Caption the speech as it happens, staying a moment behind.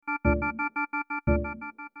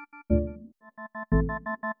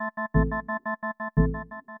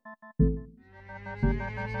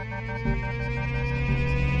I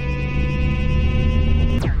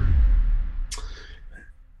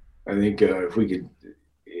think if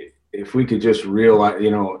we could just realize,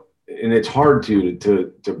 and it's hard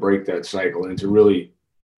to break that cycle and to really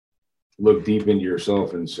look deep into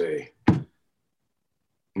yourself and say,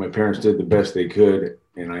 my parents did the best they could,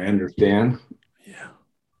 and I understand. Yeah.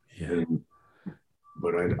 Yeah.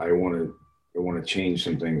 But I want to change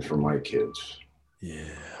some things for my kids.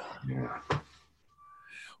 Yeah. Yeah.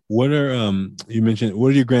 What are you mentioned? What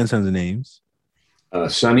are your grandsons' names?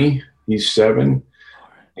 Sonny, he's 7,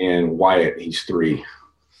 and Wyatt, he's 3.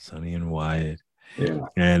 Sonny and Wyatt. Yeah.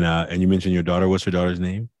 And you mentioned your daughter. What's her daughter's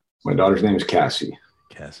name? My daughter's name is Cassie.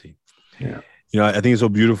 Cassie. Yeah. I think it's so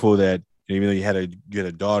beautiful that even though you had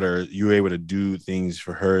a daughter, you were able to do things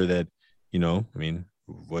for her that, I mean,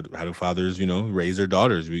 how do fathers, raise their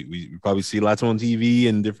daughters? We probably see lots on TV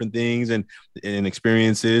and different things and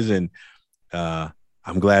experiences. And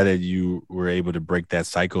I'm glad that you were able to break that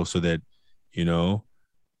cycle so that,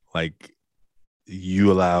 like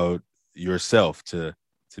you allowed yourself to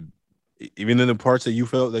even in the parts that you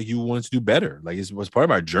felt like you wanted to do better. Like it was part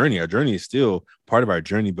of our journey. Our journey is still part of our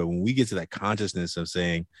journey. But when we get to that consciousness of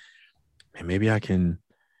saying, man, maybe I can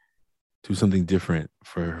do something different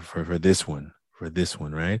for this one,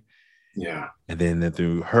 right? Yeah. And then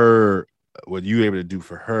through her, what you were able to do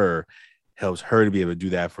for her helps her to be able to do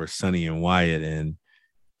that for Sonny and Wyatt. And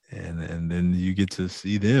then you get to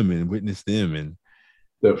see them and witness them and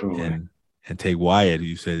definitely and take Wyatt, who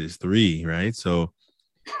you said is 3, right? So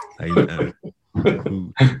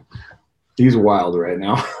he's wild right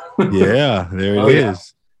now. Yeah, there it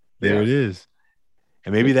is. Yeah. There it is.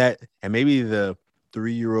 And maybe the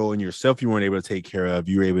 3-year-old and yourself you weren't able to take care of,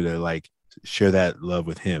 you were able to like share that love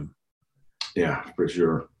with him. Yeah, for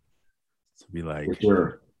sure. To be like, for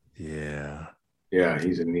sure. Yeah. Yeah,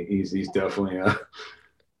 he's definitely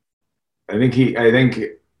I think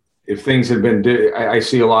if things had been I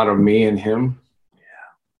see a lot of me in him.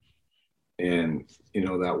 Yeah. And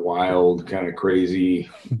that wild kind of crazy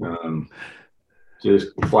just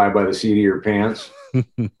fly by the seat of your pants.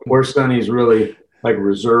 Where Sonny's really like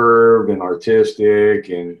reserved and artistic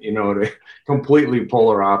and they're completely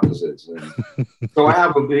polar opposites. And so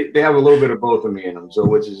they have a little bit of both of me in them, so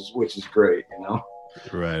which is great,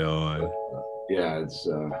 Right on. But, yeah, it's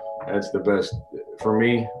that's the best for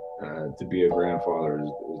me. To be a grandfather is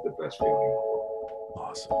the best feeling.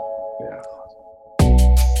 Awesome. Yeah.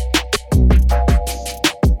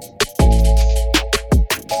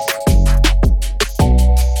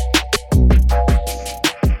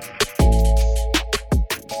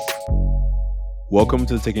 Welcome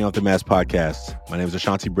to the Taking Off the Mask podcast. My name is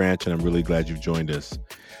Ashanti Branch, and I'm really glad you've joined us.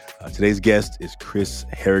 Today's guest is Chris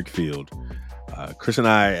Herrickfield. Chris and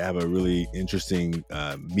I have a really interesting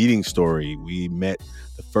meeting story. We met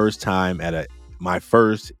the first time at my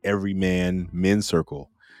first Everyman Men's Circle.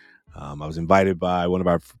 I was invited by one of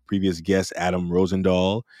our previous guests, Adam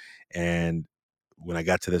Rosendahl, and when I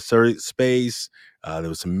got to the space, there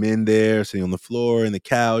was some men there sitting on the floor and the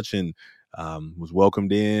couch, and was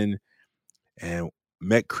welcomed in. And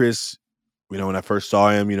met Chris, when I first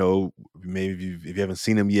saw him, maybe if you haven't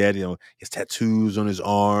seen him yet, he has tattoos on his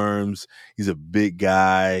arms. He's a big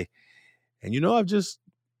guy. And, I've just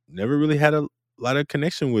never really had a lot of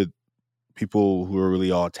connection with people who are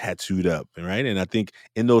really all tattooed up, right? And I think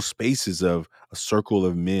in those spaces of a circle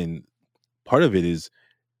of men, part of it is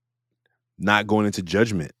not going into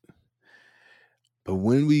judgment. But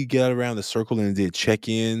when we got around the circle and did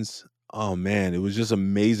check-ins, oh man, it was just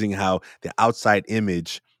amazing how the outside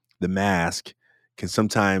image, the mask, can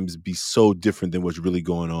sometimes be so different than what's really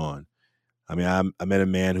going on. I mean, I met a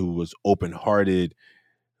man who was open-hearted,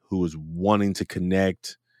 who was wanting to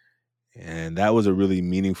connect, and that was a really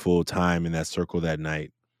meaningful time in that circle that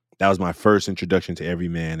night. That was my first introduction to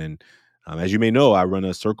Everyman, and as you may know, I run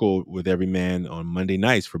a circle with Everyman on Monday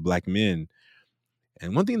nights for Black men.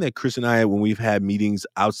 And one thing that Chris and I, when we've had meetings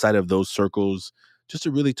outside of those circles, just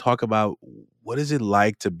to really talk about what is it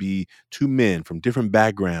like to be two men from different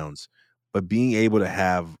backgrounds, but being able to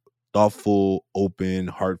have thoughtful, open,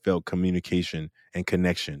 heartfelt communication and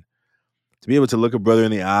connection. To be able to look a brother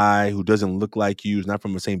in the eye who doesn't look like you, who's not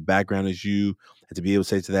from the same background as you, and to be able to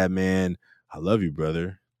say to that man, I love you,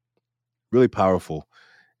 brother. Really powerful.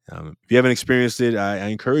 If you haven't experienced it, I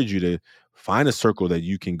encourage you to find a circle that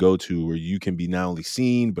you can go to where you can be not only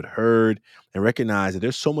seen, but heard, and recognize that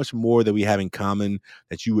there's so much more that we have in common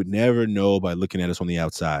that you would never know by looking at us on the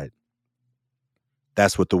outside.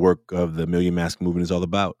 That's what the work of the Million Mask Movement is all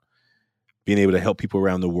about. Being able to help people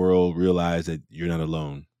around the world realize that you're not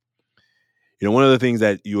alone. One of the things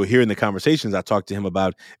that you'll hear in the conversations, I talked to him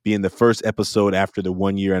about being the first episode after the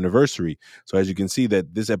 1-year anniversary. So as you can see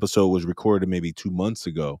that this episode was recorded maybe 2 months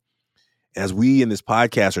ago. As we in this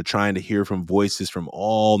podcast are trying to hear from voices from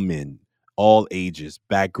all men, all ages,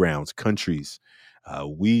 backgrounds, countries,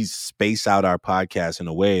 we space out our podcast in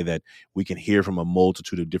a way that we can hear from a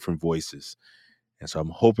multitude of different voices. And so I'm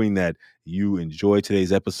hoping that you enjoy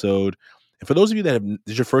today's episode. And for those of you that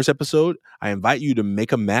this is your first episode, I invite you to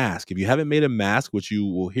make a mask. If you haven't made a mask, what you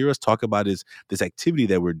will hear us talk about is this activity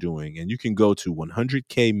that we're doing. And you can go to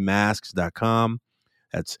 100kmasks.com.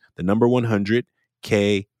 That's the number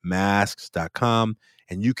 100kmasks.com.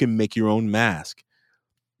 And you can make your own mask.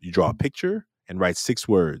 You draw a picture and write 6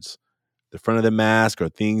 words. The front of the mask are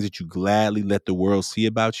things that you gladly let the world see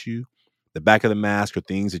about you. The back of the mask are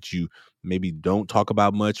things that you maybe don't talk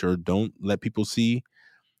about much or don't let people see.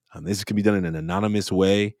 This can be done in an anonymous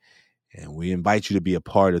way, and we invite you to be a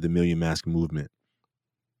part of the Million Mask movement.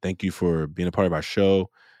 Thank you for being a part of our show.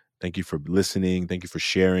 Thank you for listening. Thank you for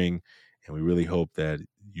sharing, and we really hope that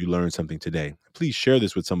you learned something today. Please share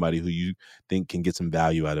this with somebody who you think can get some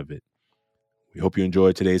value out of it. We hope you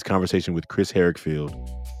enjoyed today's conversation with Chris Herrickfield.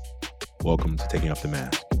 Welcome to Taking Off the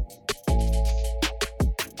Mask.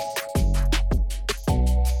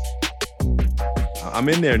 I'm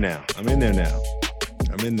in there now. I'm in there.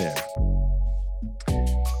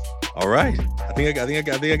 All right. I think I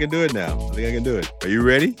can do it now. Are you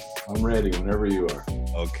ready? I'm ready whenever you are.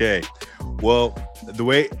 Okay. Well, the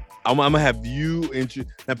way I'm gonna have you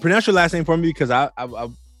now pronounce your last name for me, because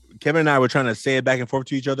Kevin and I were trying to say it back and forth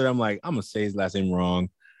to each other. I'm like, I'm gonna say his last name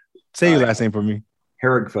wrong. Say your last name for me.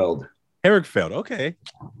 Herrickfield. Okay.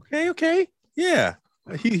 Yeah.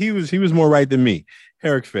 He was more right than me.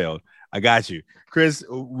 Herrickfield. I got you. Chris,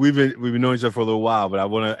 we've been knowing each other for a little while, but I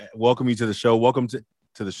want to welcome you to the show. Welcome to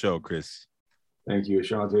the show, Chris. Thank you,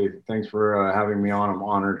 Ashanti. Thanks for having me on. I'm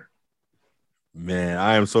honored. Man,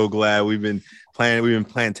 I am so glad we've been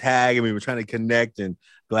playing tag, and we were trying to connect, and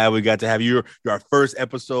glad we got to have you. You're our first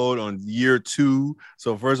episode on year 2.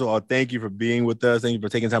 So first of all, thank you for being with us. Thank you for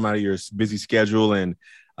taking time out of your busy schedule. And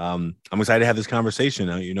I'm excited to have this conversation.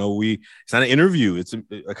 It's not an interview. It's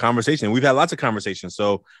a conversation. We've had lots of conversations.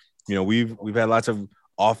 So, we've had lots of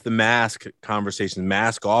off the mask conversations,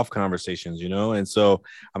 mask off conversations, and so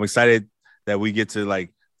I'm excited that we get to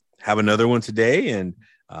have another one today. And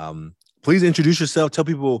please introduce yourself. Tell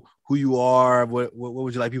people who you are. What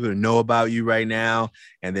would you like people to know about you right now?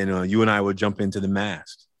 And then you and I will jump into the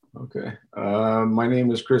mask. Okay. My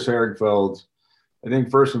name is Chris Herrickfield. I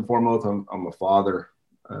think first and foremost, I'm a father,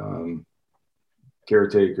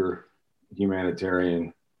 caretaker,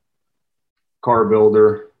 humanitarian, car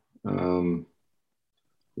builder,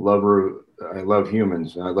 lover. I love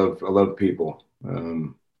humans. I love people.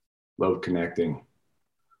 Love connecting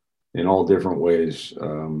in all different ways.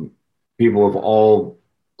 People of all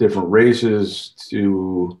different races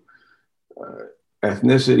to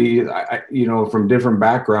ethnicity. From different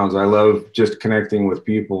backgrounds. I love just connecting with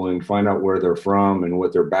people and find out where they're from and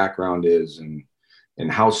what their background is and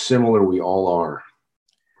how similar we all are.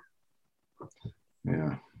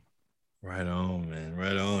 Yeah. Right on, man.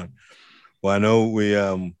 Right on. Well, I know we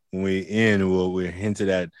hinted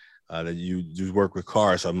at that you do work with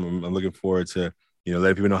cars, so I'm looking forward to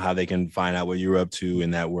letting people know how they can find out what you're up to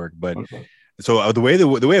in that work. But okay. So the way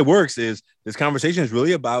it works is this conversation is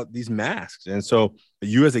really about these masks, and so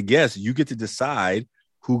you as a guest, you get to decide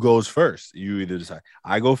who goes first. You either decide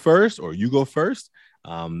I go first or you go first,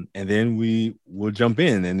 and then we will jump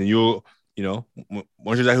in, and then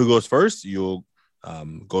once you decide who goes first, you'll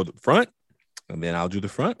go to the front, and then I'll do the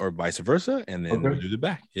front, or vice versa, and then we'll do the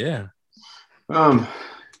back. Yeah. I'll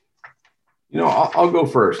go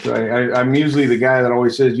first. I'm usually the guy that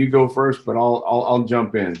always says you go first, but I'll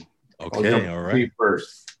jump in. Okay, all right.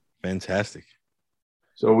 First. Fantastic.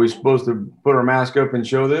 So are we supposed to put our mask up and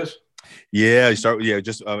show this? Yeah, you start. Yeah,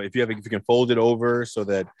 just if you can fold it over so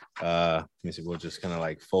that let me see. We'll just kind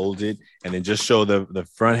of fold it and then just show the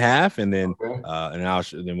front half, and then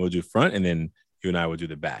okay. Then we'll do front, and then you and I will do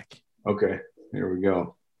the back. Okay, here we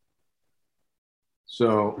go.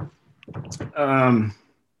 So,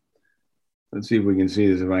 let's see if we can see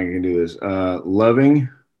this. If I can do this, loving,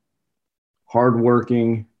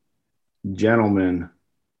 hardworking, gentleman,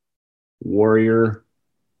 warrior,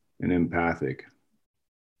 and empathic.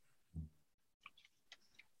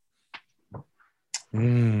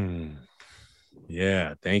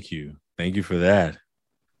 Yeah, thank you for that.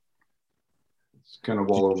 It's kind of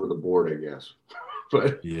all over the board, I guess.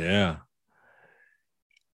 But yeah.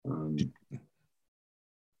 I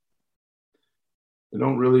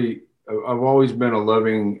don't really. I've always been a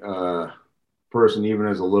loving person, even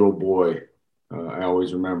as a little boy. I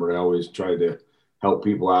always remember, I always tried to help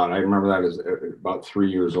people out. I remember that as about 3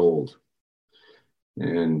 years old.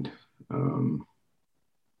 And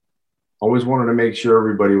always wanted to make sure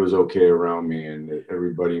everybody was okay around me and that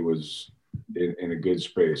everybody was in a good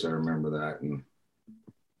space. I remember that. And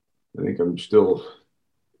I think I'm still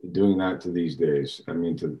doing that to these days. I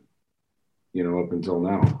mean, up until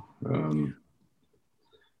now.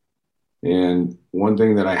 And one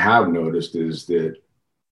thing that I have noticed is that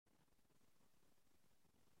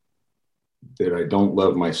I don't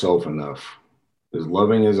love myself enough. As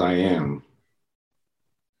loving as I am,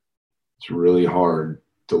 it's really hard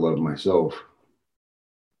to love myself.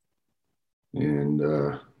 And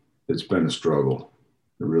it's been a struggle.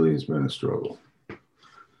 It really has been a struggle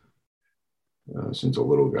since a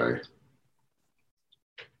little guy.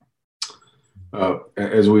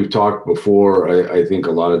 As we've talked before, I think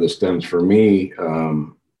a lot of this stems for me,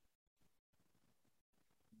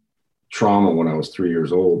 trauma when I was 3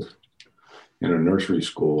 years old in a nursery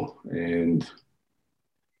school. And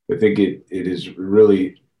I think it has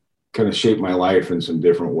really kind of shaped my life in some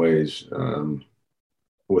different ways,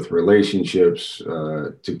 with relationships,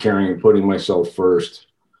 to putting myself first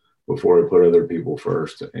before I put other people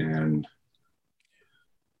first. And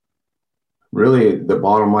really, the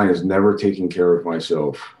bottom line is never taking care of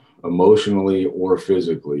myself emotionally or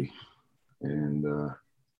physically. And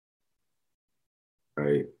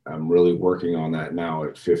I'm really working on that now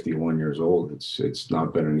at 51 years old. It's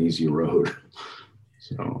not been an easy road.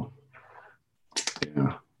 So,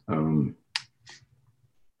 yeah. Don't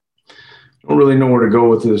really know where to go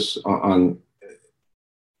with this to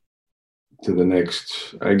the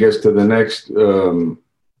next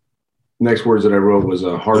next words that I wrote was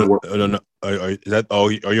hard work. No. Are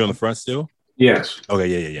you on the front still? Yes. Okay.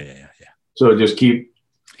 Yeah. So just keep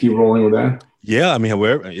rolling with that. Yeah, I mean,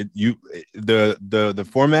 however, the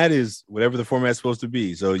format is whatever the format is supposed to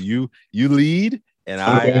be. So you lead, and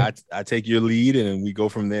I take your lead, and we go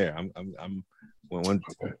from there.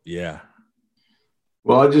 Okay. Yeah.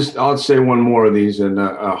 Well, I'll say one more of these, and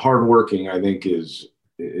hardworking, I think is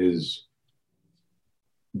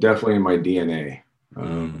definitely in my DNA.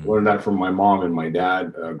 Learned that from my mom and my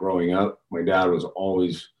dad growing up. My dad was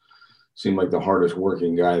always seemed like the hardest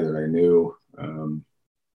working guy that I knew.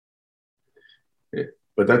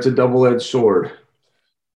 But that's a double-edged sword.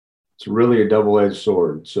 It's really a double-edged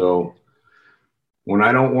sword. So when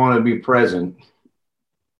I don't want to be present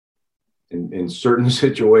in certain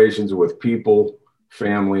situations with people,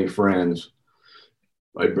 family, friends,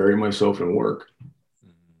 I bury myself in work.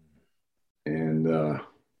 And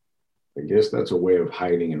I guess that's a way of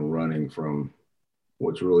hiding and running from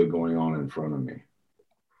what's really going on in front of me.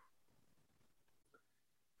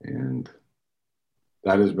 And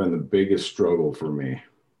that has been the biggest struggle for me,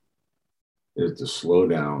 is to slow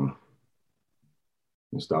down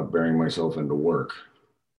and stop burying myself into work.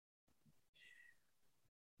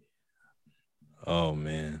 Oh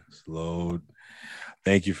man, slowed.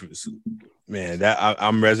 Thank you man. That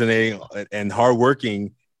I'm resonating, and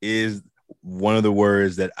hardworking is one of the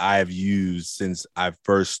words that I've used since I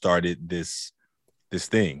first started this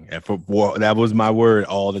thing. And that was my word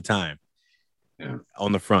all the time. Yeah.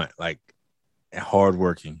 On the front, like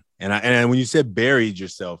hardworking. And when you said buried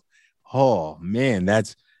yourself, oh man,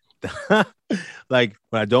 that's like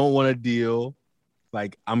when I don't want to deal,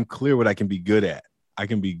 like I'm clear what I can be good at. I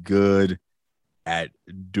can be good at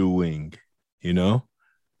doing,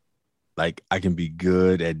 like I can be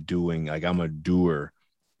good at doing, like I'm a doer.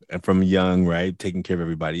 And from young, right, taking care of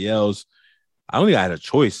everybody else. I don't think I had a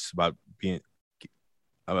choice about being.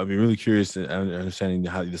 I'd be really curious in understanding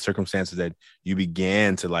how the circumstances that you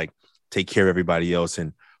began to like take care of everybody else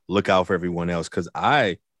and look out for everyone else. Because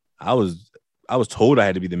I was told I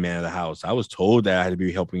had to be the man of the house. I was told that I had to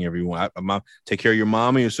be helping everyone. Take care of your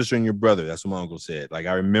mom and your sister and your brother. That's what my uncle said. Like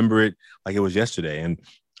I remember it like it was yesterday. And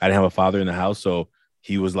I didn't have a father in the house, so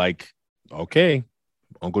he was like, "Okay,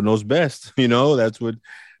 uncle knows best." That's what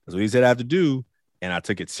he said I have to do. And I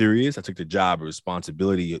took it serious. I took the job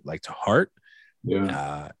responsibility like to heart.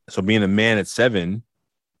 Yeah. So being a man at 7,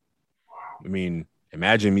 I mean,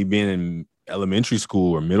 imagine me being in elementary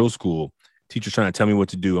school or middle school, teachers trying to tell me what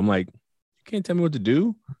to do. I'm like, you can't tell me what to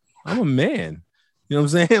do. I'm a man. You know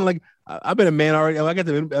what I'm saying? Like I've been a man already. By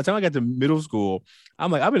the time I got to middle school,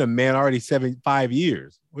 I'm like, I've been a man already 5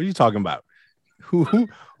 years. What are you talking about? Who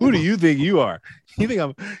do you think you are? You think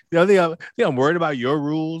I'm worried about your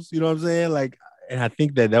rules? You know what I'm saying? Like, and I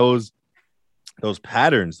think that those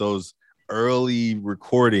patterns, those early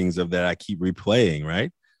recordings of that I keep replaying,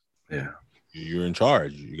 right? Yeah. You're in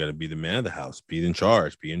charge. You got to be the man of the house. Be in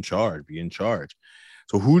charge.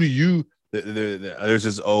 So who do you? There's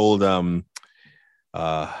this old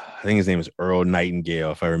I think his name is Earl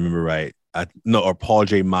Nightingale, if I remember right. Or Paul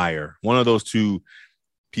J. Meyer. One of those two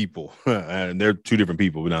people. And they're two different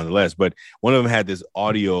people, but nonetheless. But one of them had this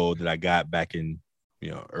audio that I got back in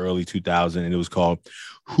early 2000, and it was called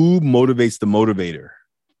 "Who Motivates the Motivator?"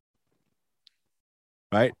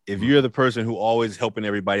 Right? If you're the person who always helping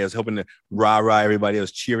everybody else, helping to rah everybody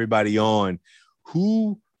else, cheer everybody on,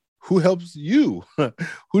 who helps you?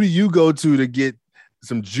 Who do you go to get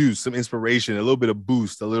some juice, some inspiration, a little bit of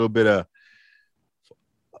boost, a little bit of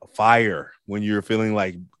fire when you're feeling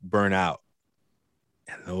like burnout?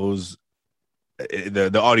 And those,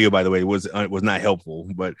 the audio, by the way, was not helpful,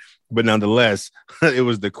 but nonetheless, it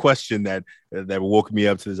was the question that woke me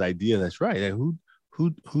up to this idea. That's right. Who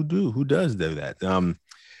does do that?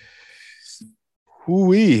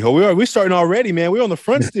 We starting already, man. We're on the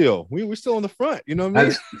front still. We're still on the front. You know what I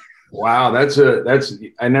mean? Wow, that's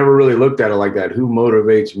I never really looked at it like that. Who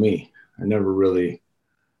motivates me? I never really.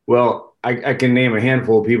 Well, I can name a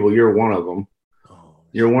handful of people. You're one of them.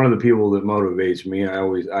 You're one of the people that motivates me.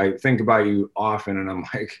 I think about you often, and I'm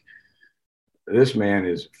like, this man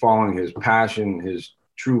is following his passion, his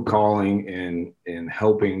true calling, and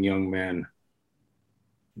helping young men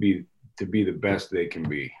be the best they can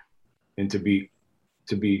be, and to be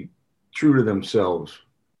true to themselves,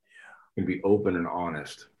 and be open and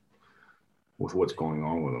honest with what's going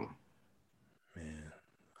on with them. Man,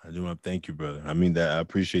 I do want to thank you, brother. I mean that. I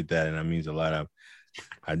appreciate that, and that means a lot.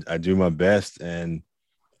 I do my best, and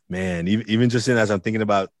man, even just as I'm thinking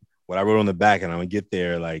about what I wrote on the back, and I'm gonna get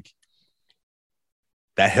there, like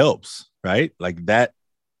that helps, right? Like that,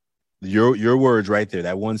 your words right there,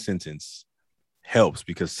 that one sentence helps,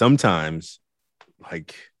 because sometimes,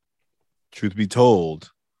 like, truth be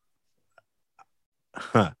told,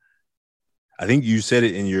 I think you said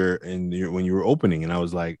it in your when you were opening, and I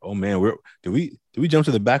was like, oh man, did we jump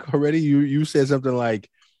to the back already? You said something like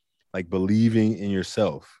believing in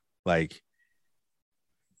yourself, like.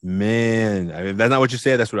 Man, I mean, that's not what you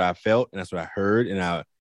said. That's what I felt, and that's what I heard, and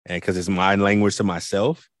because it's my language to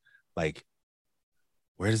myself. Like,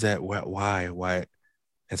 where does that? Why?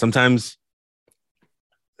 And sometimes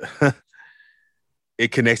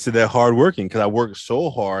it connects to that hard working, because I work so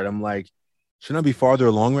hard. I'm like, shouldn't I be farther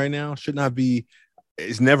along right now? Shouldn't I be?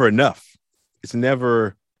 It's never enough. It's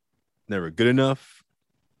never good enough.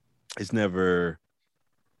 It's never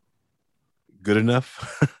good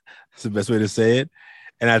enough. That's the best way to say it.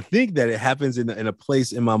 And I think that it happens in a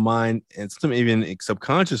place in my mind, and sometimes even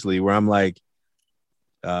subconsciously, where I'm like,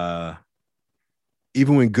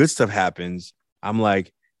 even when good stuff happens, I'm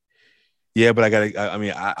like, yeah, but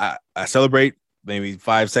I celebrate maybe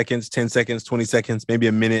 5 seconds, 10 seconds, 20 seconds, maybe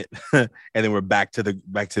a minute, and then we're back to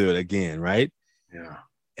it again, right? Yeah.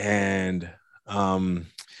 And let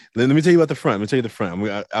me tell you about the front. Let me tell you the front.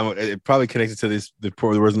 It probably connected to the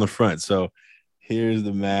words on the front. So here's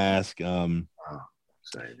the mask.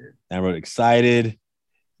 Excited. I wrote excited,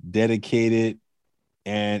 dedicated,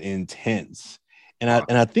 and intense. And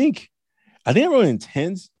I think I wrote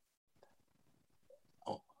intense.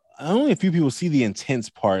 Only a few people see the intense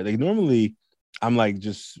part. Like normally I'm like I'm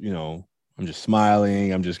just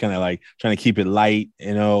smiling. I'm just kind of like trying to keep it light,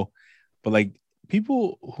 But like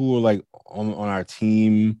people who are like on our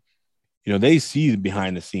team, they see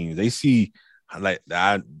behind the scenes. They see like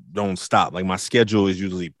I don't stop. Like my schedule is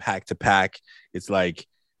usually pack to pack. It's like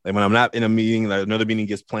when I'm not in a meeting, like another meeting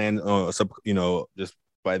gets planned, just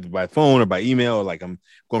by phone or by email, or like I'm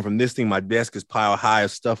going from this thing. My desk is piled high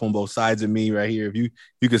of stuff on both sides of me right here. If you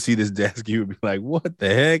could see this desk, you would be like, "What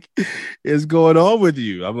the heck is going on with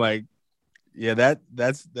you?" I'm like, "Yeah,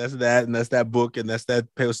 that's that, and that's that book, and that's that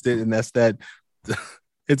Post-it, and that's that."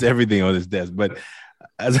 It's everything on this desk. But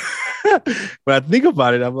when I think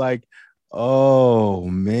about it, I'm like, oh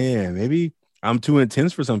man, maybe I'm too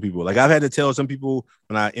intense for some people. Like I've had to tell some people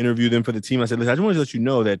when I interview them for the team, I said, listen, I just want to let you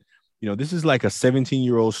know that, this is like a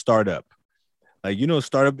 17-year-old startup. Like,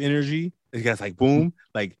 startup energy. It gets like boom,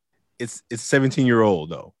 like it's 17-year-old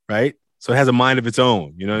though, right? So it has a mind of its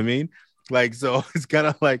own. You know what I mean? Like, so it's kind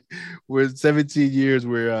of like we're 17 years,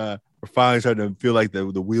 we're finally starting to feel like the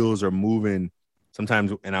wheels are moving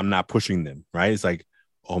sometimes, and I'm not pushing them, right? It's like,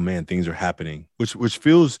 oh man, things are happening, which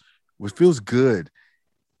feels good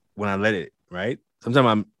when I let it, right?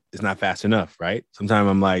 Sometimes it's not fast enough, right? Sometimes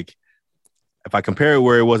I'm like, if I compare it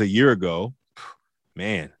where it was a year ago,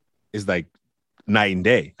 man, it's like night and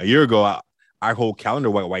day. A year ago, our whole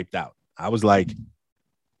calendar wiped out. I was like,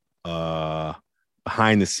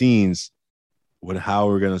 behind the scenes, how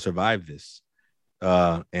we're gonna survive this.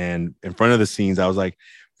 And in front of the scenes, I was like,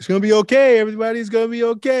 it's gonna be okay. Everybody's gonna be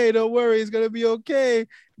okay. Don't worry, it's gonna be okay.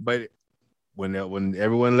 But when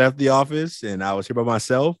everyone left the office and I was here by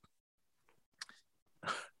myself,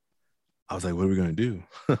 I was like, what are we gonna do?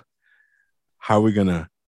 How are we gonna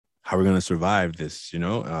survive this?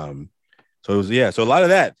 So it was, so a lot of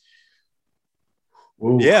that.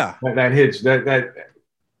 Ooh, yeah. That hits that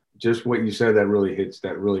just what you said, that really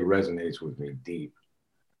resonates with me deep.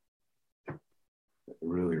 It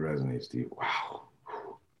really resonates deep. Wow.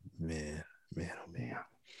 Man, oh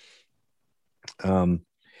man.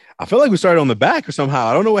 I feel like we started on the back or somehow.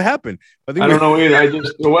 I don't know what happened. I don't know either. I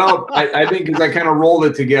think because I kind of rolled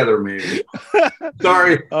it together, maybe.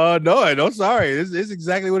 Sorry. No, sorry. This is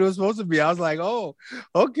exactly what it was supposed to be. I was like, oh,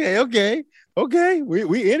 okay.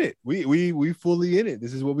 We in it. We fully in it.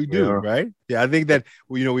 This is what we do, right? Yeah, I think that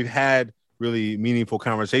we've had really meaningful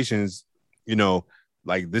conversations.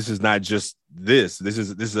 Like this is not just this. This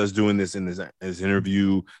is us doing this in this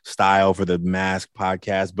interview style for the Mask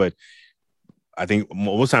podcast, but I think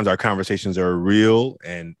most times our conversations are real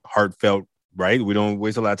and heartfelt, right? We don't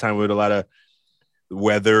waste a lot of time with a lot of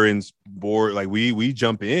weather and sport. Like we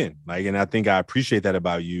jump in, and I think I appreciate that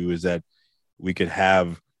about you, is that we could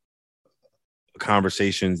have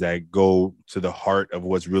conversations that go to the heart of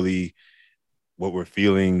what's really what we're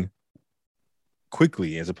feeling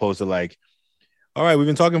quickly, as opposed to like, all right, we've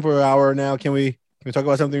been talking for an hour now. Can we talk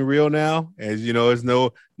about something real now? As there's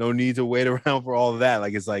no need to wait around for all of that.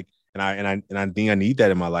 Like it's like, and I think I need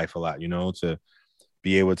that in my life a lot, to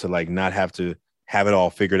be able to like not have to have it all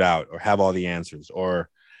figured out or have all the answers or,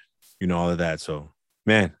 all of that. So,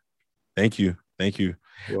 man, thank you.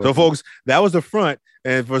 So, folks, that was the front.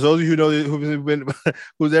 And for those of you who know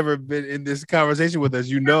who's ever been in this conversation with us,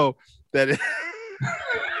 that.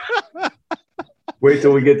 Wait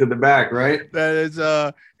till we get to the back, right? That is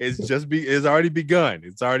it's already begun.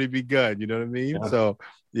 It's already begun. You know what I mean? Yeah. So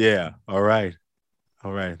yeah. All right.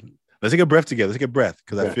 Let's take a breath together. Let's take a breath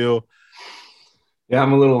because I feel. Yeah,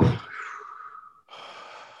 I'm a little.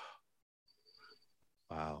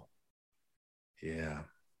 Wow. Yeah.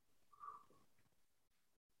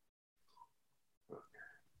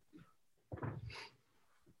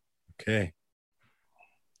 Okay.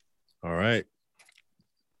 All right.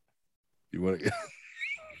 You want to?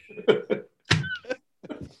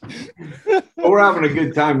 We're having a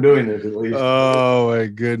good time doing this, at least. Oh my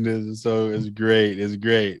goodness! So it's great. It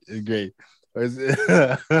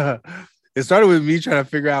started with me trying to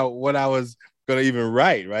figure out what I was gonna even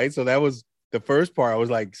write. Right. So that was the first part. I was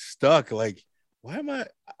like stuck. Like, why am I?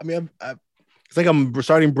 I mean, it's like I'm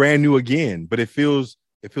starting brand new again. But it feels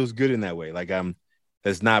good in that way. Like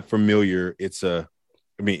that's not familiar. It's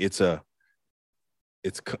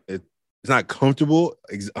not comfortable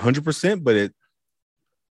 100%,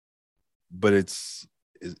 but it's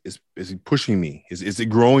pushing me. Is it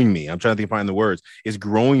growing me? I'm trying to find the words. It's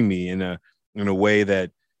growing me in a way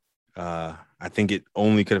that I think it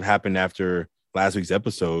only could have happened after last week's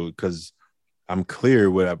episode, because I'm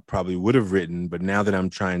clear what I probably would have written, but now that I'm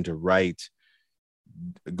trying to write,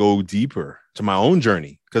 go deeper to my own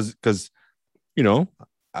journey, because I'm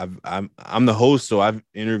the host, so I've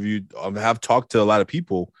talked to a lot of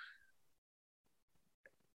people.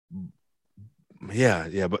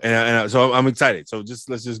 Yeah, but so I'm excited. So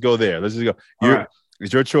let's just go there. Let's just go. Right.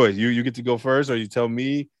 It's your choice. You get to go first, or you tell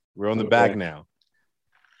me. We're on the back now.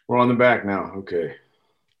 We're on the back now. Okay.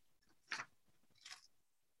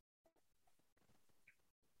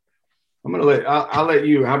 I'll let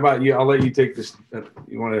you. How about you? I'll let you take this.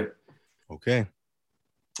 You want to? Okay.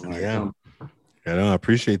 Right, yeah. I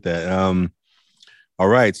appreciate that. All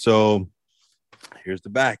right. So here's the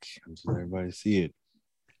back. I'm just letting everybody see it.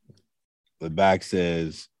 The back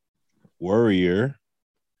says worrier,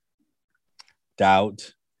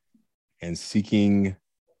 doubt, and seeking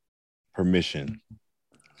permission.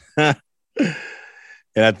 And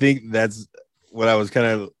I think that's what I was kind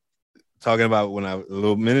of talking about a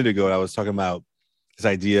little minute ago. I was talking about this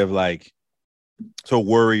idea of like, so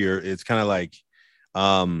worrier, it's kind of like,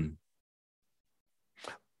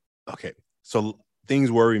 okay, so things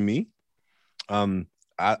worry me.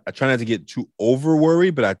 I try not to get too over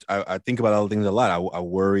worried, but I think about other things a lot. I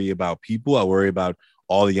worry about people. I worry about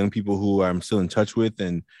all the young people who I'm still in touch with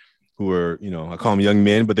and who are, I call them young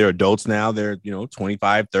men, but they're adults now. They're,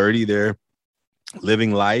 25, 30. They're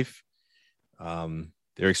living life.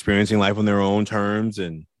 They're experiencing life on their own terms.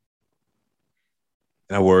 And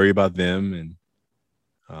I worry about them. And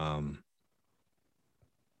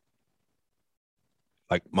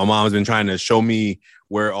like my mom's been trying to show me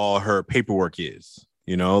where all her paperwork is.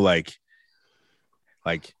 And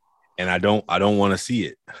I don't want to see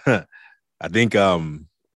it. I think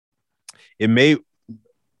it may,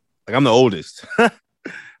 like, I'm the oldest.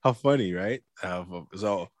 How funny, right?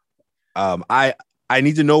 So I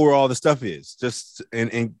need to know where all the stuff is, just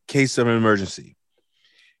in case of an emergency.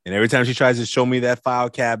 And every time she tries to show me that file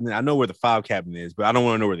cabinet, I know where the file cabinet is, but I don't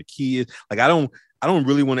want to know where the key is. Like I don't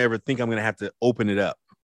really want to ever think I'm going to have to open it up.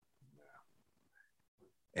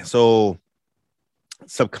 And so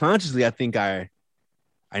subconsciously,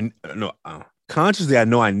 consciously, I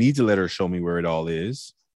know I need to let her show me where it all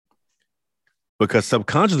is, because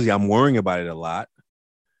subconsciously I'm worrying about it a lot.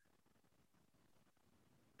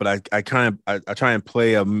 But I try and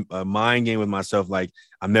play a mind game with myself. Like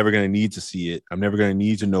I'm never going to need to see it. I'm never going to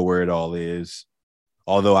need to know where it all is.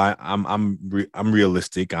 Although I'm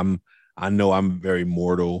realistic. I know I'm very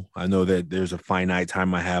mortal. I know that there's a finite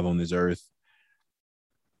time I have on this earth.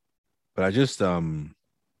 But I just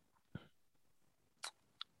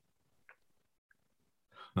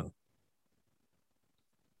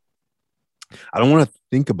I don't want to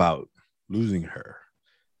think about losing her.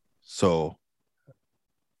 So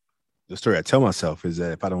the story I tell myself is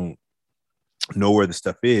that if I don't know where the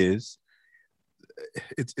stuff is,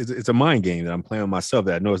 it's a mind game that I'm playing with myself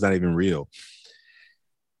that I know is not even real.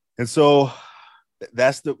 And so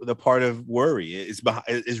that's the part of worry. It's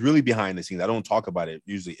really behind the scenes. I don't talk about it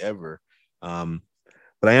usually ever. But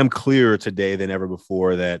I am clearer today than ever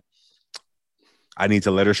before that I need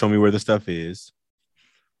to let her show me where the stuff is.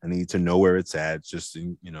 I need to know where it's at, just,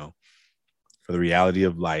 for the reality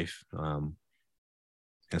of life. And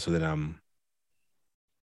so that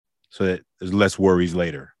there's less worries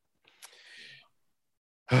later.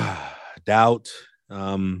 Doubt.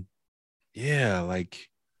 Like,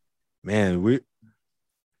 man,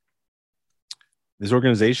 this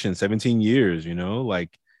organization, 17 years,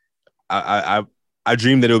 like I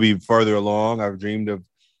dreamed that it would be further along. I've dreamed of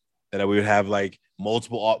that we would have like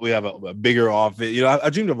we have a bigger office. I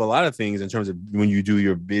dreamed of a lot of things in terms of when you do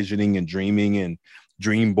your visioning and dreaming and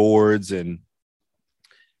dream boards. And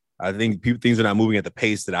I think things are not moving at the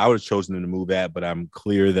pace that I would have chosen them to move at, but I'm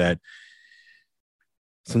clear that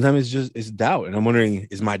sometimes it's doubt. And I'm wondering,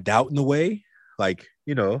 is my doubt in the way? Like,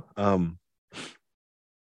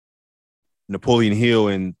 Napoleon Hill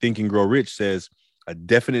in Think and Grow Rich says a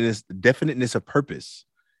definiteness of purpose.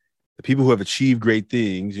 The people who have achieved great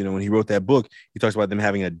things, when he wrote that book, he talks about them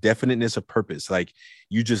having a definiteness of purpose. Like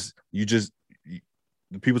the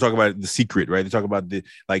people talk about The Secret, right? They talk about you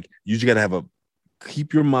just got to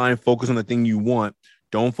keep your mind focused on the thing you want.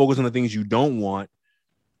 Don't focus on the things you don't want,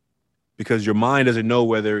 because your mind doesn't know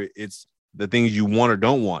whether it's the things you want or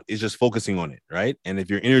don't want. It's just focusing on it, right? And if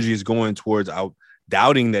your energy is going towards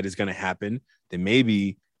doubting that it's going to happen, then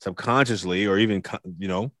maybe subconsciously, or even,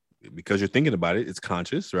 because you're thinking about it, it's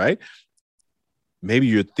conscious, right? Maybe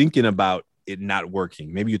you're thinking about it not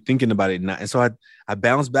working. Maybe you're thinking about it not. And so I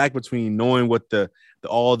bounce back between knowing what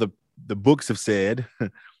all the books have said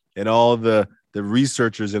and all the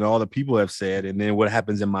researchers and all the people have said, and then what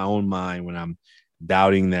happens in my own mind when I'm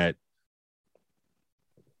doubting that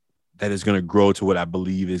is going to grow to what I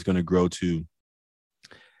believe is going to grow to.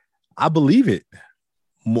 I believe it.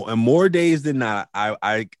 More days than not,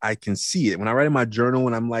 I can see it when I write in my journal.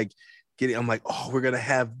 And I'm like, oh, we're gonna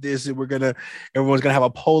have this, and everyone's gonna have a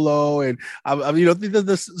polo, and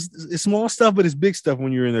the small stuff, but it's big stuff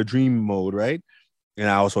when you're in a dream mode, right? And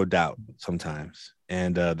I also doubt sometimes.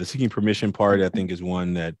 And the seeking permission part, I think, is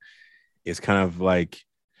one that is kind of like,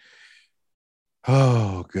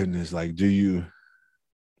 oh goodness, like, do you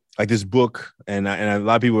like this book? And a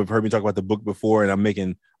lot of people have heard me talk about the book before, and I'm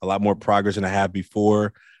making a lot more progress than I have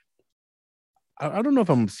before. I don't know if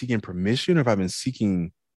I'm seeking permission or if I've been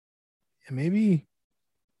seeking, maybe.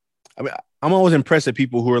 I mean, I'm always impressed at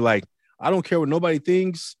people who are like, I don't care what nobody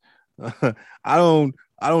thinks. I don't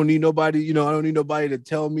need nobody, I don't need nobody to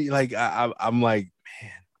tell me. Like, I'm like,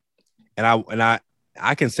 man. And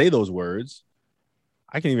I can say those words.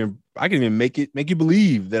 I can even make you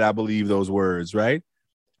believe that I believe those words, right?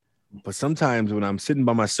 But sometimes when I'm sitting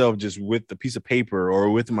by myself, just with a piece of paper or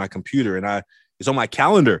with my computer, and it's on my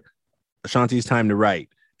calendar, Ashanti's time to write,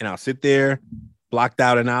 and I'll sit there, blocked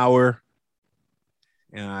out an hour,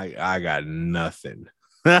 and I got nothing.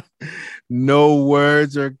 No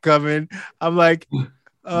words are coming. I'm like,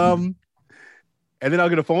 and then I'll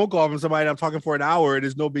get a phone call from somebody, and I'm talking for an hour, and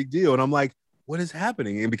it's no big deal. And I'm like, what is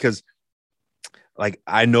happening? And because, like,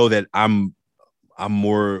 I know that I'm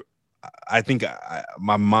more. I think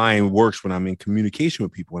my mind works when I'm in communication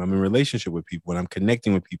with people, when I'm in relationship with people, when I'm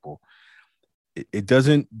connecting with people. It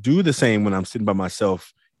doesn't do the same when I'm sitting by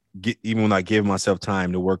myself, even when I give myself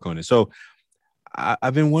time to work on it. So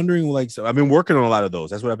I've been wondering, I've been working on a lot of those.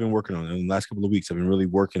 That's what I've been working on in the last couple of weeks. I've been really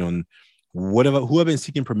working on who I've been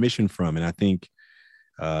seeking permission from. And I think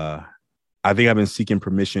I've been seeking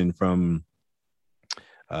permission from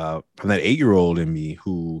from that 8-year-old in me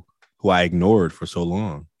who I ignored for so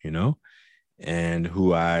long, and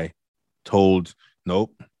who I told,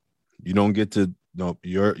 nope, you don't get to, nope,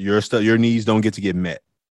 your needs don't get to get met.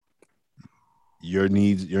 Your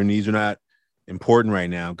needs are not important right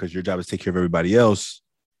now because your job is to take care of everybody else.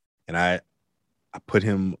 And I put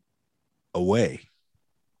him away,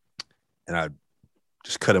 and I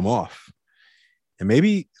just cut him off. And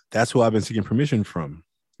maybe that's who I've been seeking permission from.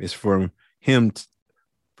 It's from him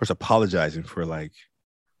first apologizing for, like,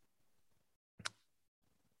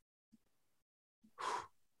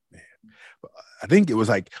 man. I think it was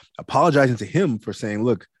like apologizing to him for saying,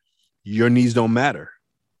 look, your needs don't matter.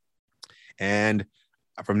 And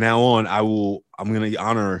from now on, I'm going to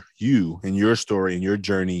honor you and your story and your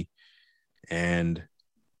journey. And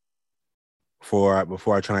before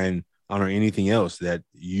I try and honor anything else, that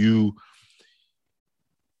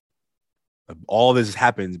all this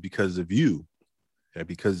happens because of you,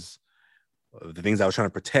 because of the things I was trying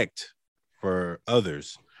to protect for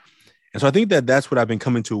others. And so I think that that's what I've been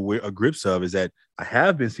coming to a grips of, is that I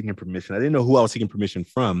have been seeking permission. I didn't know who I was seeking permission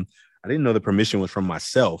from. I didn't know the permission was from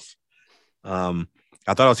myself.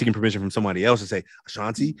 I thought I was seeking permission from somebody else to say,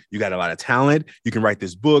 Ashanti, you got a lot of talent. You can write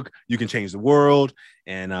this book. You can change the world.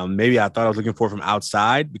 And maybe I thought I was looking for it from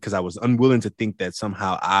outside, because I was unwilling to think that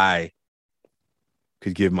somehow I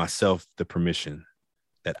could give myself the permission,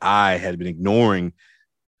 that I had been ignoring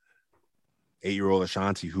 8-year-old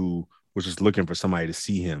Ashanti who was just looking for somebody to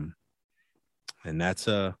see him. And that's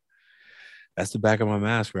the back of my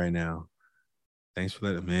mask right now. Thanks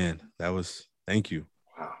for that, man. Thank you.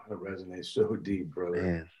 Wow, that resonates so deep, brother.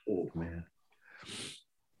 Man, man.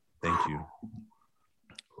 Thank you.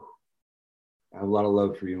 I have a lot of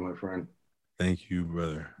love for you, my friend. Thank you,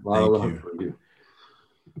 brother. A lot of love for you.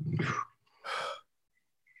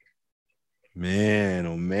 Man,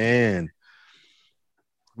 oh man.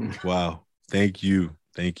 Wow. Thank you.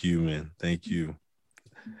 Thank you, man. Thank you.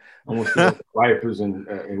 Almost life is and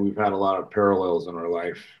we've had a lot of parallels in our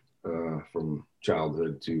life, from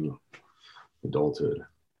childhood to adulthood.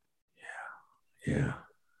 Yeah.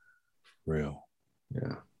 Real.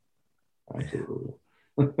 Yeah. Absolutely.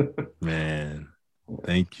 Man.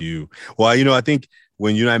 Thank you. Well, I think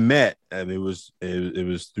when you and I met, it was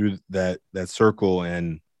through that circle,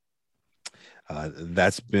 and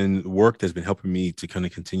that's been work that's been helping me to kind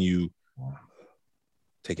of continue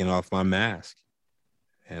taking off my mask,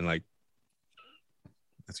 and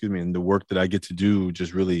and the work that I get to do,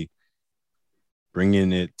 just really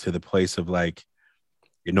bringing it to the place of, like,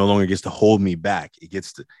 it no longer gets to hold me back. It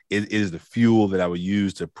is the fuel that I would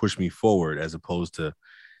use to push me forward, as opposed to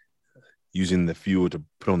using the fuel to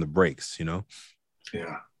put on the brakes, Yeah.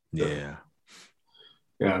 Yeah.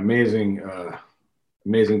 Yeah. Amazing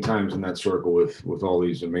times in that circle with all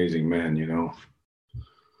these amazing men,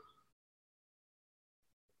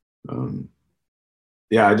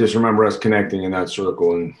 Yeah, I just remember us connecting in that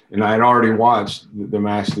circle, and I had already watched the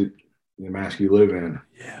mask you live in.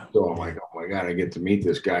 Yeah. So I'm like, oh my God, I get to meet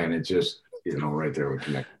this guy, and it just, right there we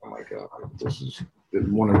connect. I'm like, oh, this is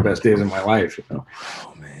one of the best days of my life.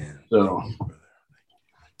 Oh man. So,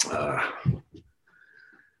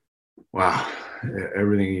 wow,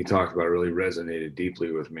 everything you talked about really resonated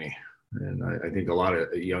deeply with me, and I think a lot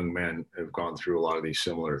of young men have gone through a lot of these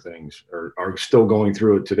similar things, or are still going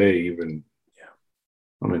through it today. Even,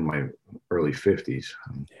 I'm in my early 50s.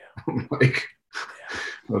 I'm like,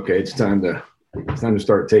 okay, it's time to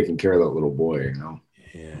start taking care of that little boy,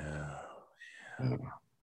 Yeah.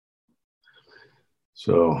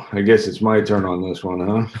 So I guess it's my turn on this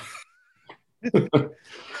one,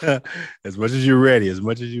 huh? As much as you're ready, as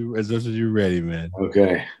much as you're ready, man.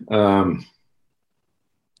 Okay. I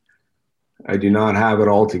do not have it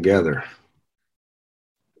all together.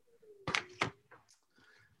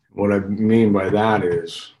 What I mean by that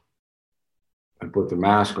is, I put the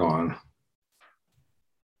mask on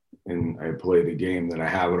and I play the game that I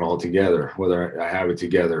have it all together, whether I have it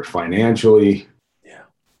together financially,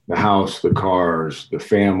 the house, the cars, the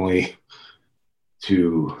family,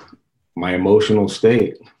 to my emotional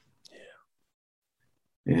state.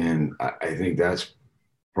 And I think that's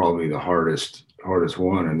probably the hardest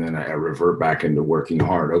one. And then I revert back into working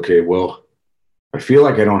hard. Okay, well, I feel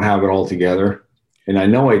like I don't have it all together, and I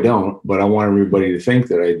know I don't, but I want everybody to think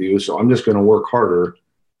that I do. So I'm just going to work harder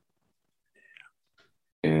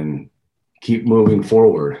and keep moving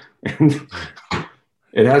forward. And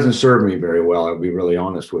it hasn't served me very well. I'll be really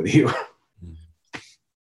honest with you.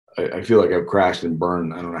 I feel like I've crashed and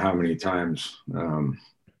burned, I don't know how many times,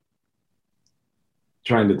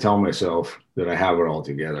 trying to tell myself that I have it all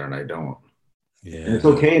together, and I don't. Yeah. And it's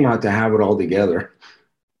okay not to have it all together.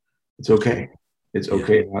 It's okay. It's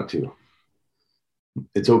okay not to.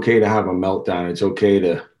 It's okay to have a meltdown. It's okay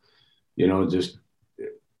to, just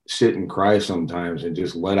sit and cry sometimes and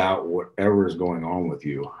just let out whatever is going on with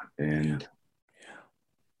you. And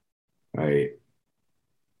I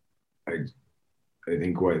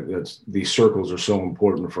think these circles are so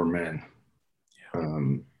important for men.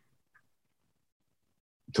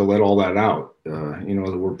 To let all that out.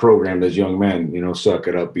 We're programmed as young men, suck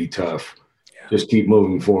it up, be tough, just keep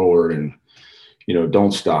moving forward, and,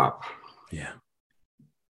 don't stop. Yeah.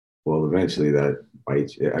 Well, eventually that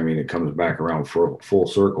bites. I mean, it comes back around for full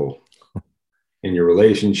circle in your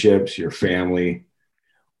relationships, your family,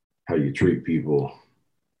 how you treat people,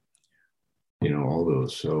 all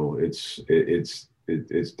those. So it's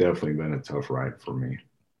definitely been a tough ride for me.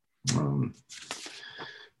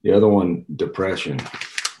 The other one, depression.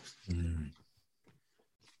 And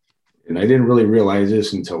I didn't really realize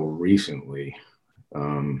this until recently.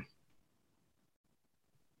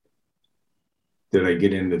 That I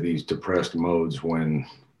get into these depressed modes when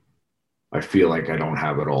I feel like I don't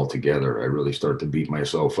have it all together. I really start to beat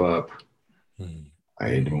myself up.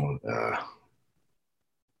 I don't.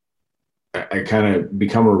 I kind of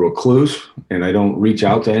become a recluse, and I don't reach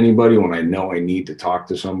out to anybody when I know I need to talk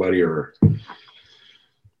to somebody or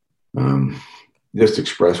just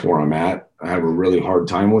express where I'm at. I have a really hard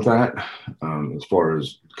time with that, as far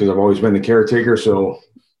as, because I've always been the caretaker, so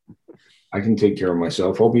I can take care of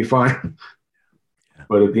myself. I'll be fine.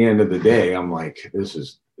 But at the end of the day, I'm like, this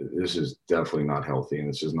is definitely not healthy, and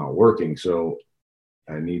this is not working. So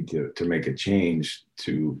I need to make a change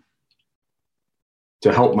to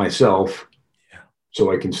help myself,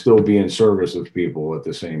 so I can still be in service of people at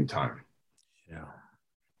the same time. Yeah.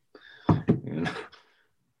 And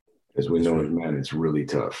as we know, as men, it's really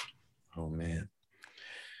tough. Oh man.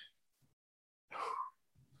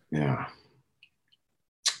 Yeah.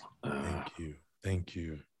 Thank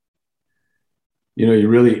you. You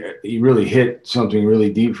really hit something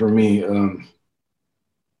really deep for me.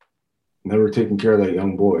 Never taking care of that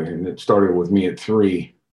young boy, and it started with me at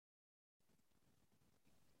 3,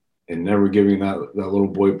 and never giving that little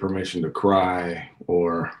boy permission to cry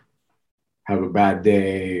or have a bad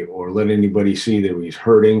day or let anybody see that he's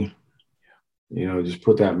hurting. Just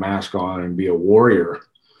put that mask on and be a warrior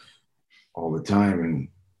all the time. And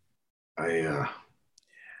I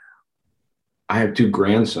have 2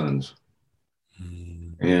 grandsons.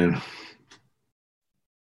 And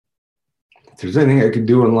if there's anything I could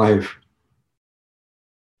do in life,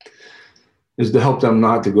 is to help them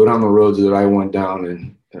not to go down the roads that I went down,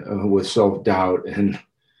 and with self-doubt and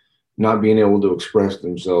not being able to express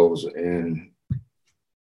themselves, and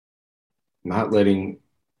not letting,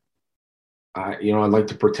 I'd like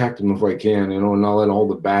to protect them if I can, and not let all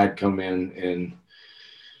the bad come in and,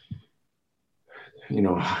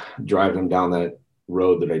 drive them down that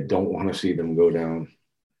road that I don't want to see them go down.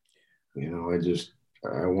 I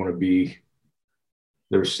want to be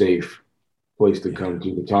their safe place to come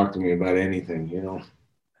to talk to me about anything,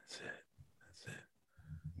 That's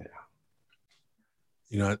it.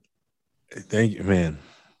 Yeah. Thank you, man.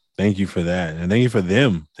 Thank you for that. And thank you for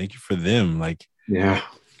them. Like, yeah.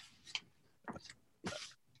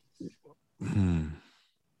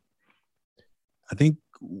 I think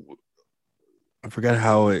I forgot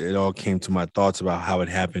how it all came to my thoughts about how it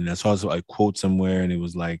happened. I saw a quote somewhere, and it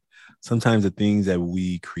was like, sometimes the things that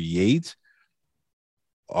we create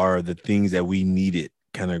are the things that we needed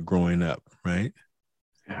kind of growing up, right?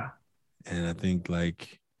 Yeah. And I think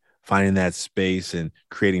like finding that space and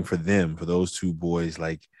creating for them, for those 2 boys,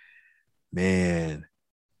 like, man,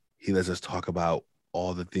 he lets us talk about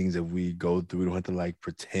all the things that we go through. We don't have to like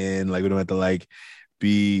pretend, like we don't have to like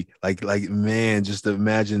be like man, just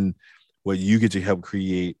imagine what you get to help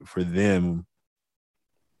create for them,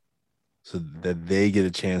 so that they get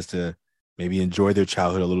a chance to maybe enjoy their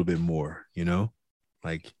childhood a little bit more,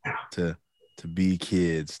 like to be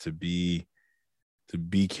kids, to be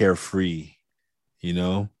carefree,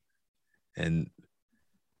 and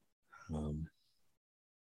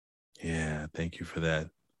yeah, thank you for that.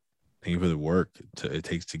 Thank you for the work it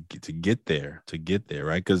takes to get there,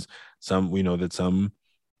 right? Because we know that some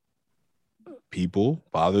people,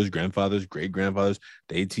 fathers, grandfathers, great grandfathers,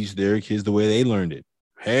 they teach their kids the way they learned it.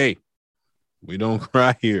 Hey, we don't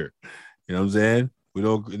cry here. You know what I'm saying? We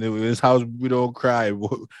don't, in this house, we don't cry.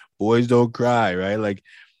 Boys don't cry, right? Like,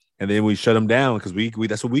 and then we shut them down because we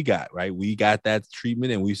that's what we got, right? We got that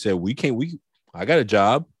treatment, and we said, I got a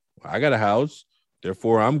job, I got a house,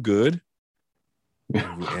 therefore I'm good.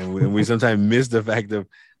 And we sometimes miss the fact of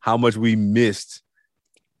how much we missed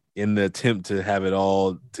in the attempt to have it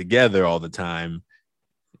all together all the time,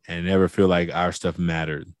 and never feel like our stuff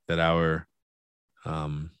mattered, that our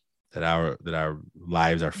that our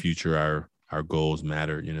lives, our future, our goals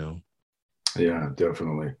matter, you know? Yeah,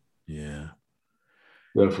 definitely. Yeah.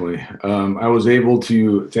 Definitely. I was able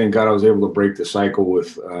to, thank God I was able to break the cycle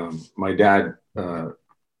with my dad.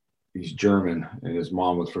 He's German and his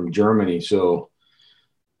mom was from Germany. So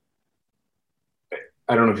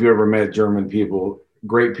I don't know if you ever met German people,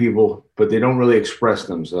 great people, but they don't really express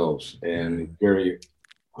themselves and very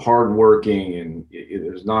hardworking. And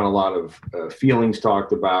there's not a lot of feelings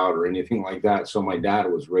talked about or anything like that. So my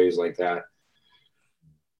dad was raised like that.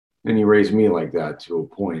 And he raised me like that to a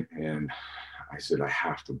point. And I said, I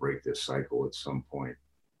have to break this cycle at some point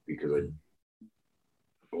because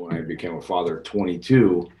when I became a father at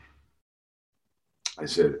 22, I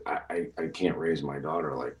said, I can't raise my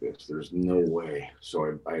daughter like this. There's no way.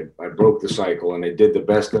 So I broke the cycle and I did the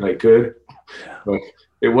best that I could. But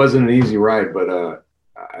it wasn't an easy ride, but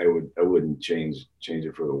I wouldn't change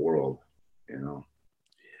it for the world, you know.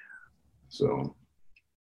 So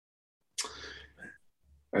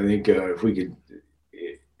I think if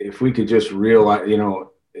we could just realize, you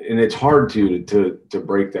know, and it's hard to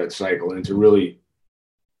break that cycle and to really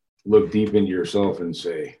look deep into yourself and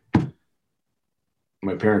say,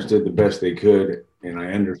 my parents did the best they could, and I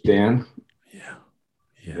understand. Yeah.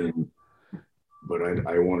 But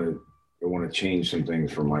I want to change some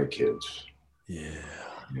things for my kids.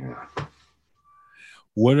 Yeah.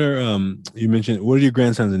 What are you mentioned? What are your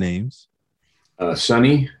grandsons' names?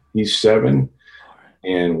 Sonny, he's 7,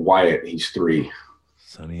 and Wyatt, he's 3.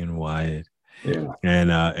 Sonny and Wyatt. Yeah.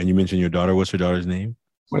 And you mentioned your daughter. What's your daughter's name?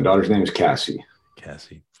 My daughter's name is Cassie.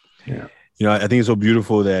 Cassie. Yeah. You know, I think it's so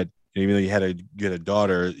beautiful that even though you had a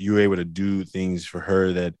daughter, you were able to do things for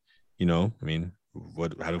her that, you know, I mean,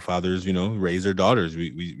 how do fathers, you know, raise their daughters?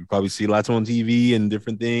 We probably see lots on TV and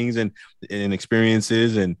different things and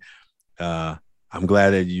experiences. And I'm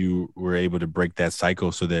glad that you were able to break that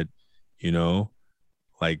cycle so that, you know,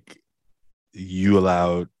 like you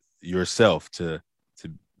allowed yourself to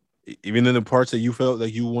even in the parts that you felt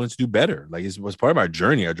like you wanted to do better. Like it was part of our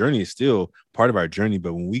journey. Our journey is still part of our journey.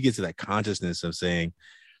 But when we get to that consciousness of saying,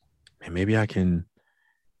 man, maybe I can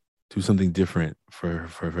do something different for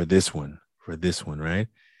this one, right?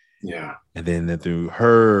 Yeah. And then that through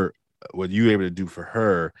her, what you were able to do for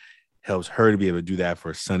her helps her to be able to do that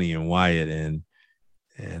for Sonny and Wyatt. And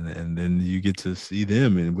then you get to see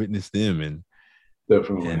them and witness them and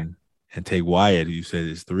definitely and take Wyatt, who you said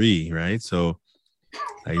is 3, right? So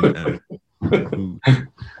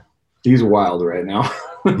he's wild right now.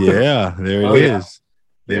 Yeah, there it is.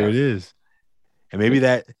 There it is. And maybe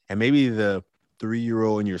the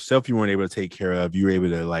 3-year-old and yourself you weren't able to take care of, you were able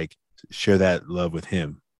to like share that love with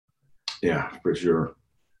him. Yeah, for sure.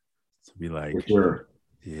 To be like, for sure.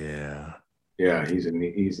 Yeah. Yeah, he's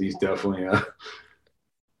definitely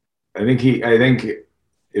I think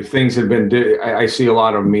if things had been, I see a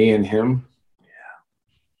lot of me in him.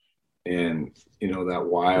 Yeah. And you know, that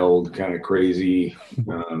wild kind of crazy,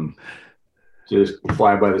 just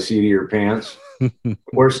fly by the seat of your pants.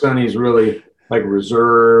 Where Sonny's really like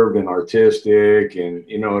reserved and artistic, and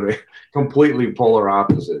you know, completely polar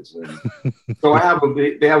opposites. And so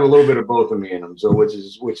they have a little bit of both of me in them. So which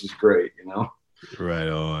is great, you know. Right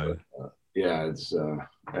on. But, yeah, it's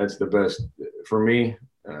that's the best for me.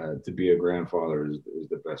 To be a grandfather is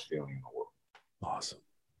the best feeling in the world. Awesome.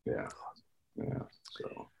 Yeah.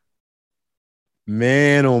 So.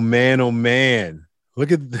 Man, oh man, oh man!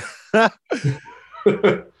 Look at.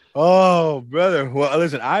 Oh, brother. Well,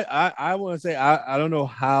 listen, I want to say I don't know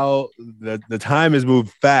how the time has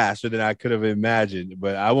moved faster than I could have imagined,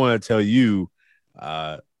 but I want to tell you,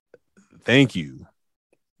 thank you.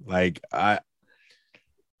 Like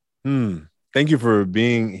thank you for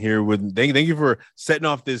being here with. Thank you for setting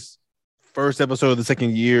off this first episode of the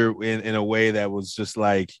second year in a way that was just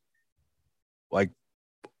like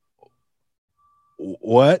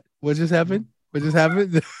what just happened? What just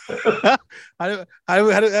happened? Where'd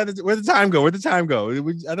the time go? Where'd the time go?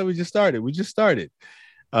 I thought we just started.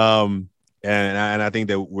 And I think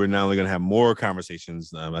that we're not only going to have more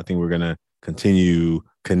conversations. I think we're going to continue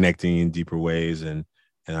connecting in deeper ways. And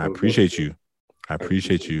I appreciate you. I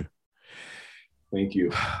appreciate you. Thank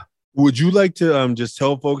you. Would you like to just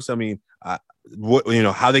tell folks? I mean, what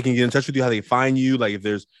how they can get in touch with you, how they find you? Like if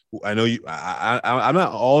there's, I know you. I'm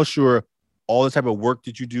not all sure all the type of work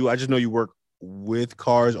that you do. I just know you work with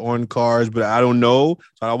cars, on cars, but I don't know.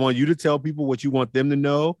 So I want you to tell people what you want them to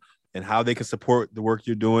know and how they can support the work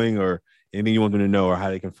you're doing or anything you want them to know or how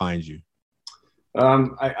they can find you.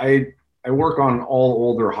 I work on all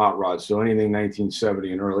older hot rods. So anything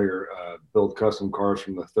 1970 and earlier, build custom cars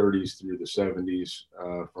from the 30s through the 70s,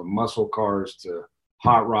 from muscle cars to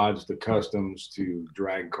hot rods to customs to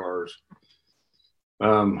drag cars.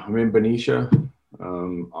 I'm in Benicia.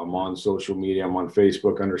 I'm on social media. I'm on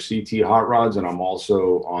Facebook under CT Hot Rods, and I'm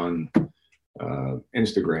also on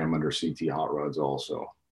Instagram under CT Hot Rods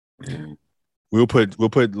also. And we'll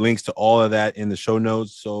put links to all of that in the show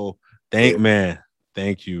notes. So thank you. I'm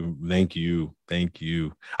trying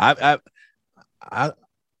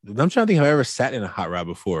to think if I've ever sat in a hot rod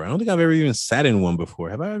before. I don't think I've ever even sat in one before.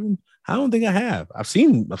 Have I even? I don't think I have. I've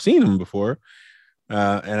seen them before.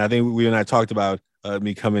 And I think we and I talked about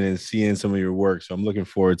me coming and seeing some of your work. So I'm looking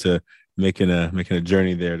forward to making a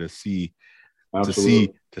journey there to see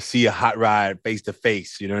a hot rod face to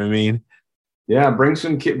face. You know what I mean? Yeah, bring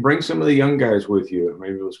some of the young guys with you.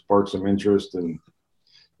 Maybe it'll spark some interest, and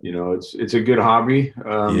it's a good hobby.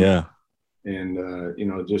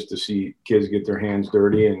 And just to see kids get their hands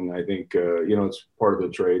dirty, and I think it's part of the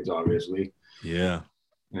trades, obviously. Yeah.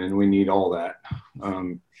 And we need all that.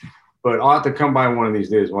 But I'll have to come by one of these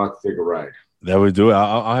days. We'll have to take a ride. That would do it.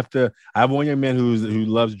 I'll have to. I have one young man who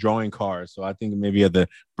loves drawing cars, so I think maybe I have to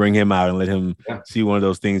bring him out and let him see one of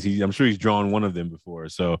those things. I'm sure he's drawn one of them before,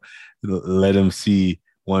 so let him see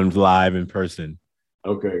one live in person.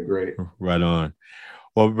 Okay, great. Right on.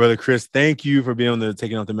 Well, Brother Chris, thank you for being on the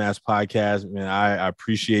Taking Off the Mask podcast. Man, I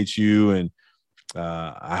appreciate you, and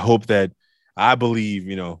I believe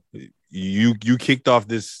you kicked off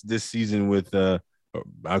this season with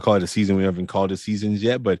I call it a season. We haven't called it seasons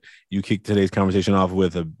yet, but you kicked today's conversation off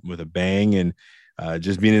with a bang, and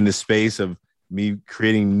just being in this space of me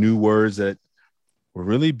creating new words that were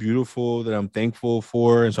really beautiful, that I'm thankful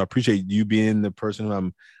for. And so I appreciate you being the person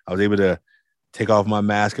who I was able to take off my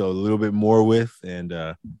mask a little bit more with, and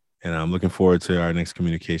I'm looking forward to our next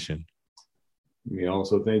communication. Me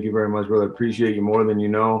also. Thank you very much, brother. Appreciate you more than you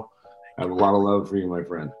know. I have a lot of love for you, my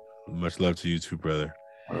friend. Much love to you too, brother.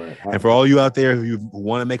 All right. And for all you out there who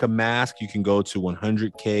want to make a mask, you can go to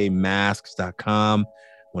 100kmasks.com,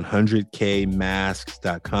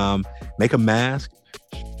 100kmasks.com. Make a mask.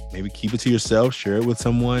 Maybe keep it to yourself. Share it with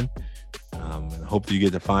someone. And hope that you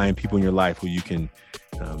get to find people in your life who you can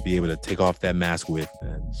be able to take off that mask with.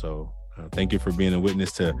 And so thank you for being a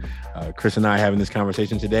witness to Chris and I having this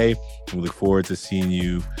conversation today. And we look forward to seeing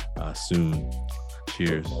you soon.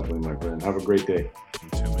 Cheers. Definitely, my friend. Have a great day. You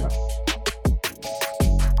too, man.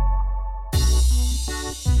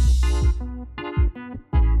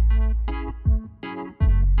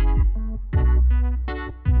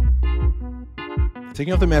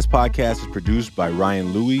 Taking Off the Mask podcast is produced by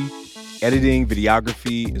Ryan Louie. Editing,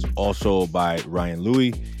 videography is also by Ryan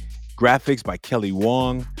Louie. Graphics by Kelly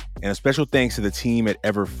Wong. And a special thanks to the team at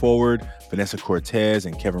Ever Forward, Vanessa Cortez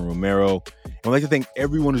and Kevin Romero. And I'd like to thank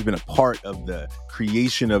everyone who's been a part of the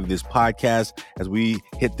creation of this podcast. As we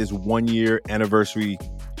hit this 1-year anniversary,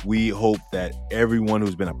 we hope that everyone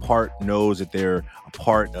who's been a part knows that they're a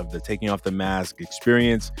part of the Taking Off the Mask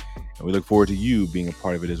experience. And we look forward to you being a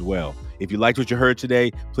part of it as well. If you liked what you heard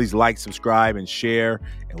today, please like, subscribe, and share.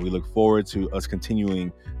 And we look forward to us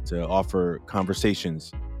continuing to offer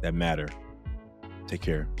conversations that matter. Take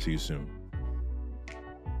care. See you soon.